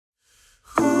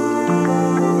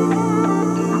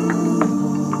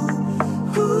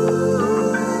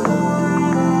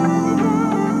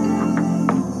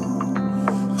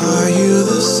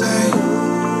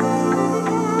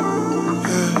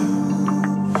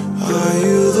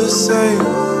same.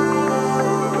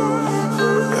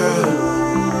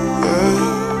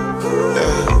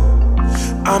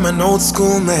 I'm an old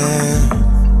school man.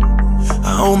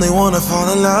 I only wanna fall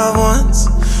in love once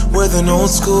with an old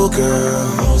school girl.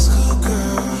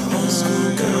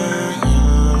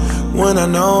 When I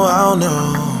know, I'll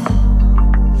know.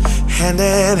 Hand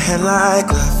in hand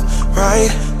like left,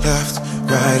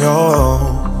 right,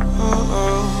 oh.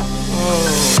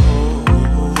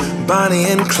 Bonnie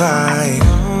and Clyde.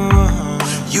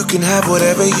 You can have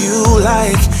whatever you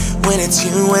like when it's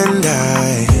you and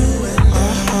I.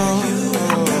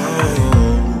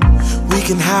 We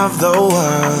can have the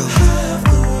world.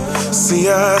 See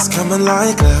us coming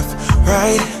like left,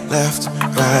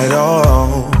 right,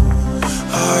 oh.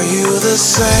 Are you the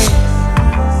same?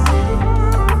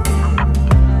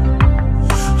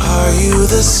 Are you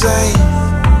the same?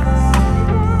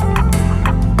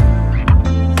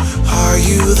 Are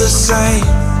you the same?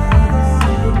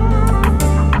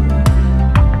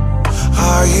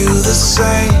 Are you the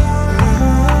same?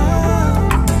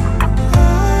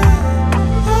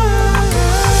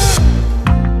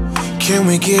 Can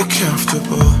we get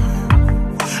comfortable?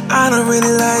 I don't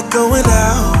really like going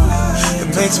out.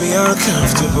 It makes me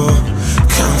uncomfortable,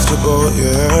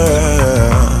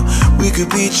 yeah. We could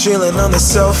be chilling on the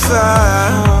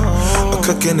sofa or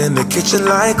cooking in the kitchen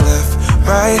like left,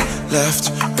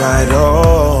 right,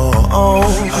 oh.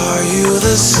 Are you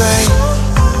the same?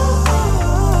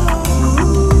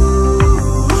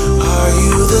 Are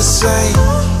you the same?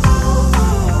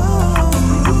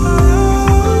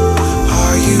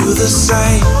 Are you the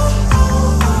same?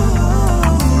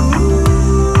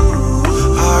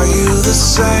 Are you the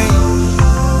same?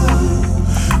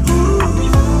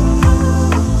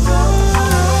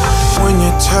 When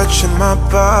you're touching my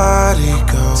body,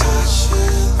 go.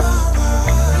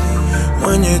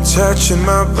 When you're touching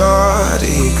my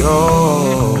body,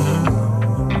 go.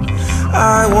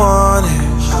 I want it,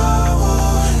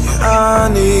 yeah, I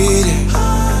need it,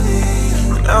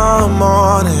 and I'm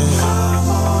on it,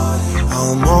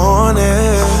 I'm on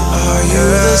it. Are you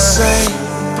the same?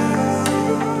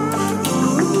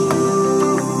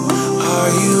 Are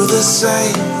you the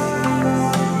same?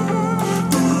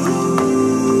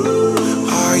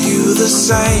 Are you the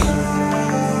same?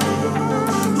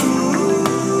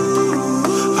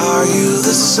 Are you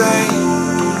the same?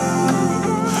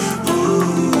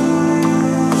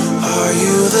 Are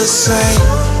you the same?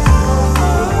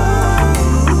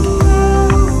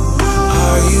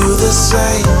 Are you the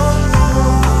same?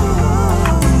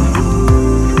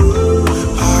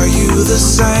 Are you the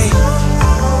same?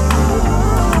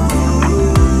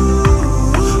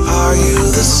 Are you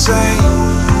the same?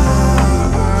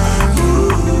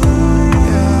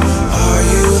 Are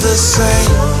you the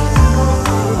same?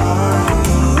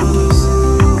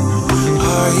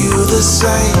 Are you the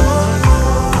same?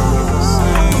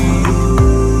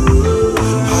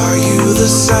 Are you the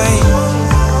same?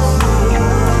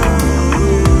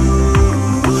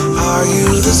 Are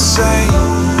you the same?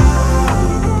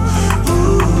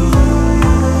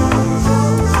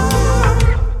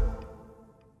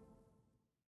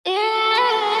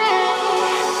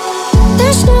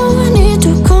 There's no need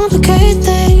to complicate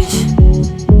things.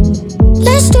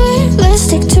 Let's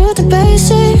stick to the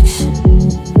basics.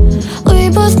 We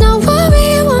both know what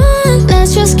we want,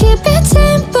 let's just keep it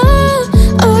simple.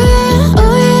 Oh yeah,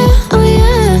 oh yeah, oh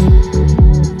yeah.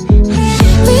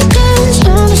 We dance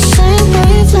on the same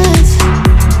wavelength.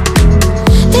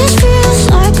 This feels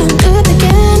like a new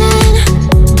beginning.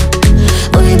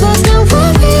 We both know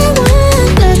what we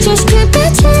want, let's just keep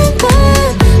it simple.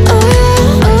 Oh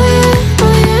yeah, oh yeah,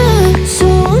 oh yeah. So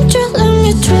won't you let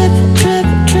me trip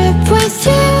with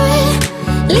you?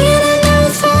 Leading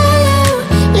and follow,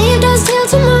 leave us till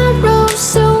tomorrow.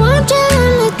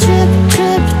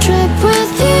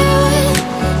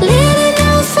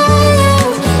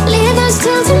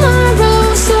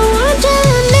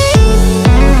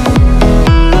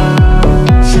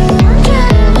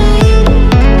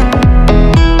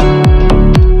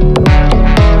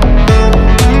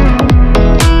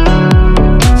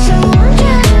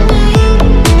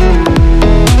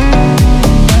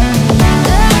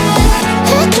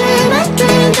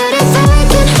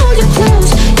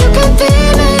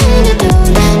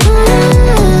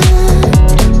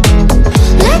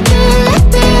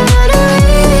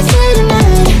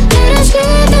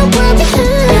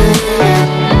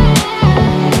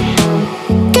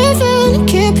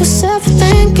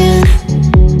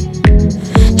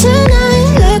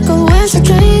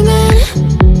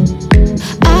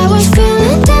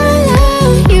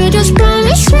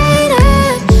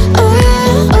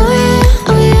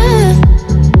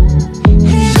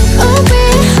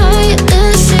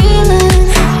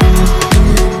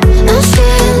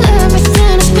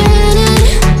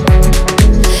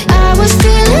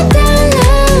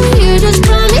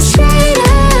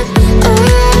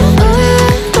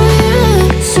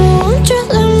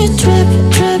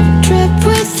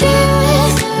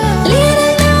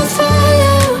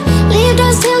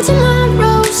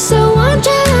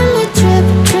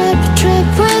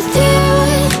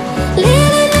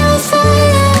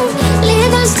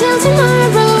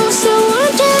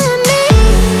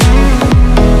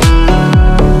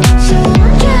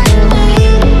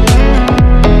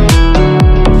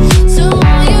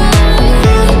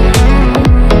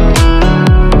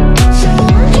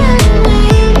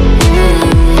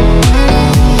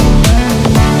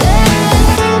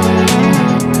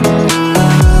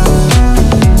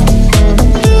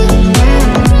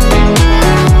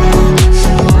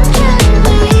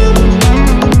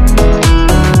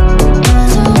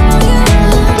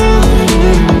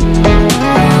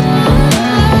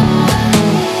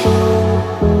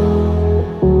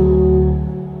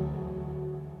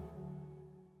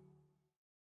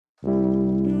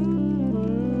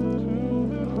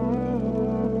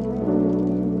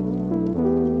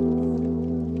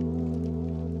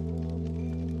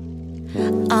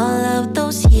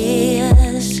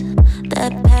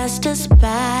 passed us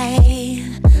by.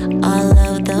 All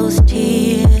of those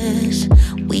tears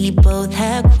we both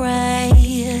have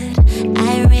cried.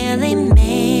 I really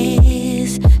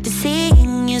miss to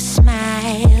seeing you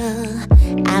smile.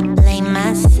 I blame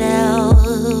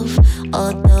myself,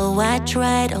 although I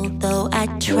tried, I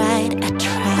tried.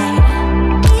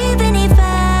 Even if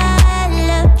I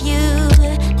love you,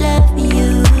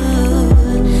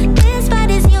 this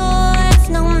fight is yours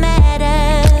no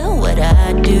matter what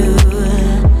I do.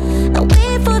 I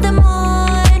wait for the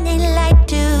morning light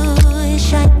to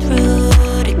shine through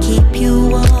to keep you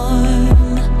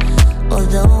warm,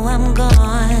 although I'm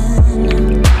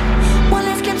gone. One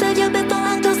last glimpse of you before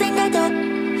I'm closing the door.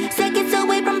 Seconds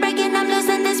away from breaking, I'm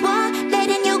losing this war.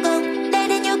 Letting you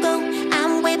go,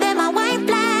 I'm waving my white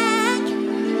flag.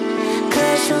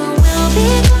 'Cause you will be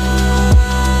gone,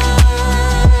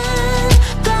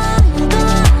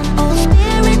 gone. Oh,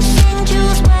 spirit, sing,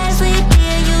 choose wisely,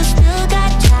 dear, you still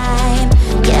got time.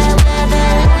 Yeah, we're the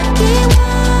lucky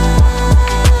ones,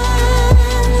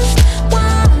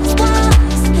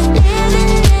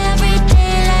 living every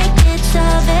day like it's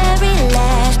our very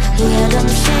last. Hear them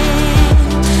sing.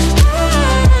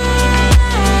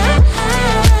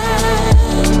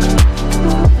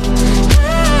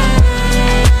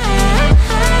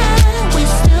 We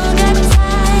still got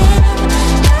time.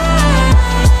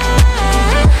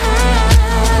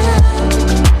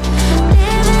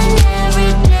 Living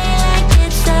every day like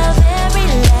it's our very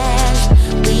last.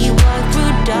 We walked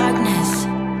through darkness,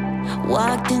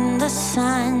 walked in the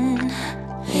sun.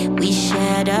 We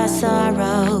shared our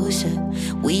sorrows,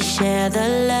 we share the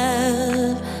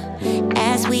love.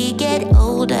 As we get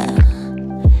older,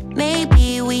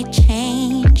 maybe we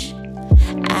change.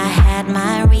 I had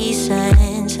my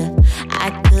reasons, I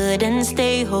couldn't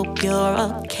stay. Hope you're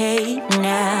okay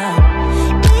now.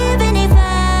 Even if I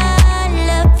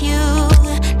love you,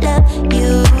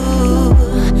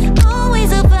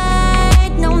 always a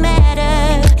fight no matter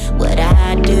what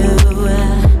I do.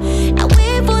 I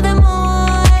wait for the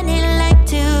morning light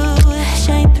to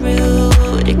shine through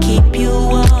to keep you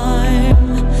warm,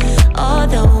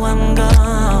 although I'm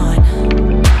gone.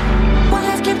 One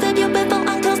last glimpse of you before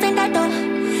I'm closing that door.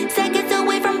 Seconds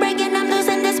away from breaking, I'm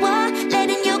losing this war.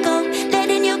 Letting you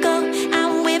go,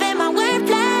 I'm waving my white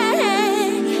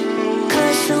flag.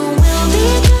 'Cause you will be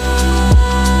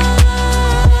gone,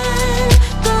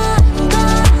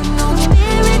 gone. No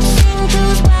spirit, sing,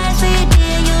 choose wisely,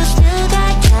 dear, you still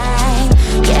got time.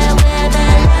 Yeah, we're the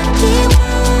lucky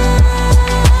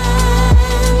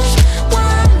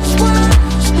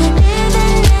ones,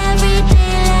 living every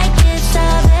day like it's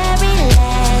our very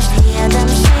last. Hear them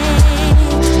sing.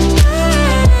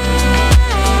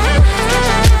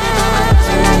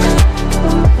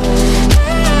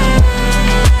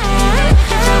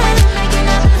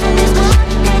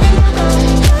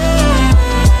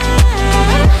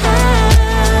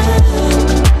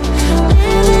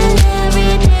 Living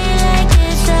every day like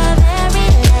it's our very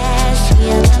last.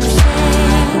 Hear them sing.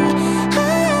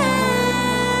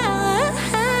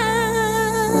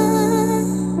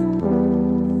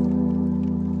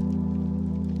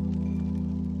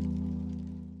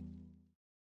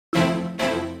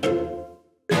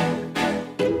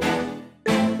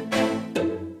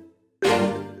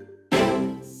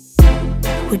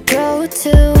 We drove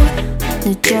to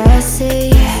New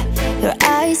Jersey. Your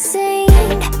eyes saying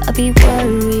I'd be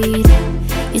worried.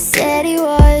 You said it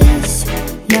was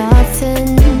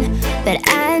nothing, but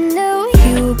I know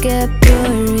you get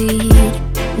buried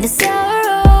in the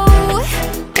sorrow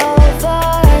of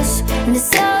us, in the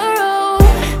sorrow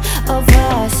of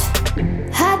us.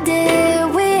 How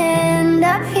did we end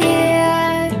up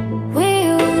here? We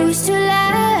used to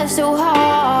laugh so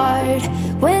hard.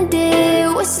 When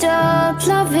did we stop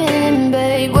loving,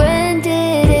 babe? When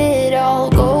did it all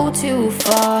go too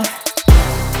far?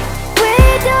 We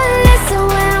don't listen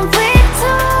when we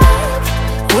talk.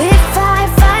 We fight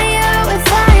fire with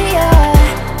fire.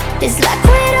 It's like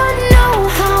we don't know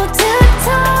how to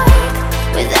talk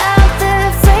without the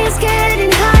phrase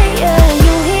getting higher.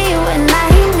 You hear when I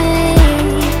hear me,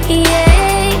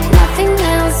 yeah, nothing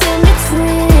else in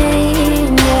between,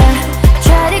 yeah.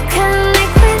 Try to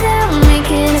connect without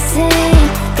making a scene,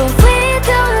 but we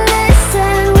don't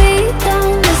listen when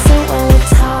we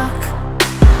talk.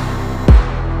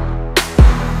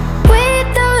 We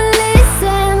don't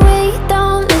listen when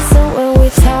we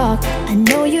talk. I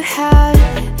know you have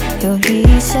your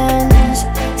reasons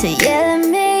to yell at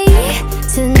me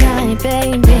tonight,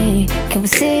 baby. Can we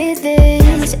see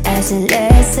this as a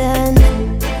lesson?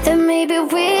 Then maybe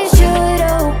we should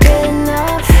open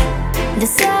up the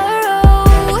sorrow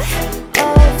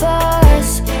of us,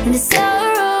 the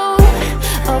sorrow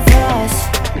of us.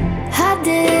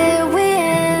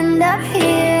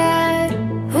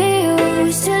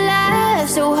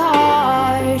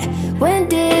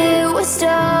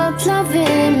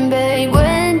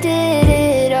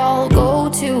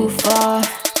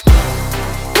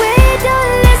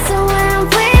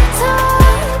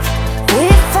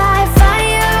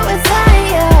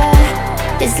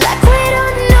 like we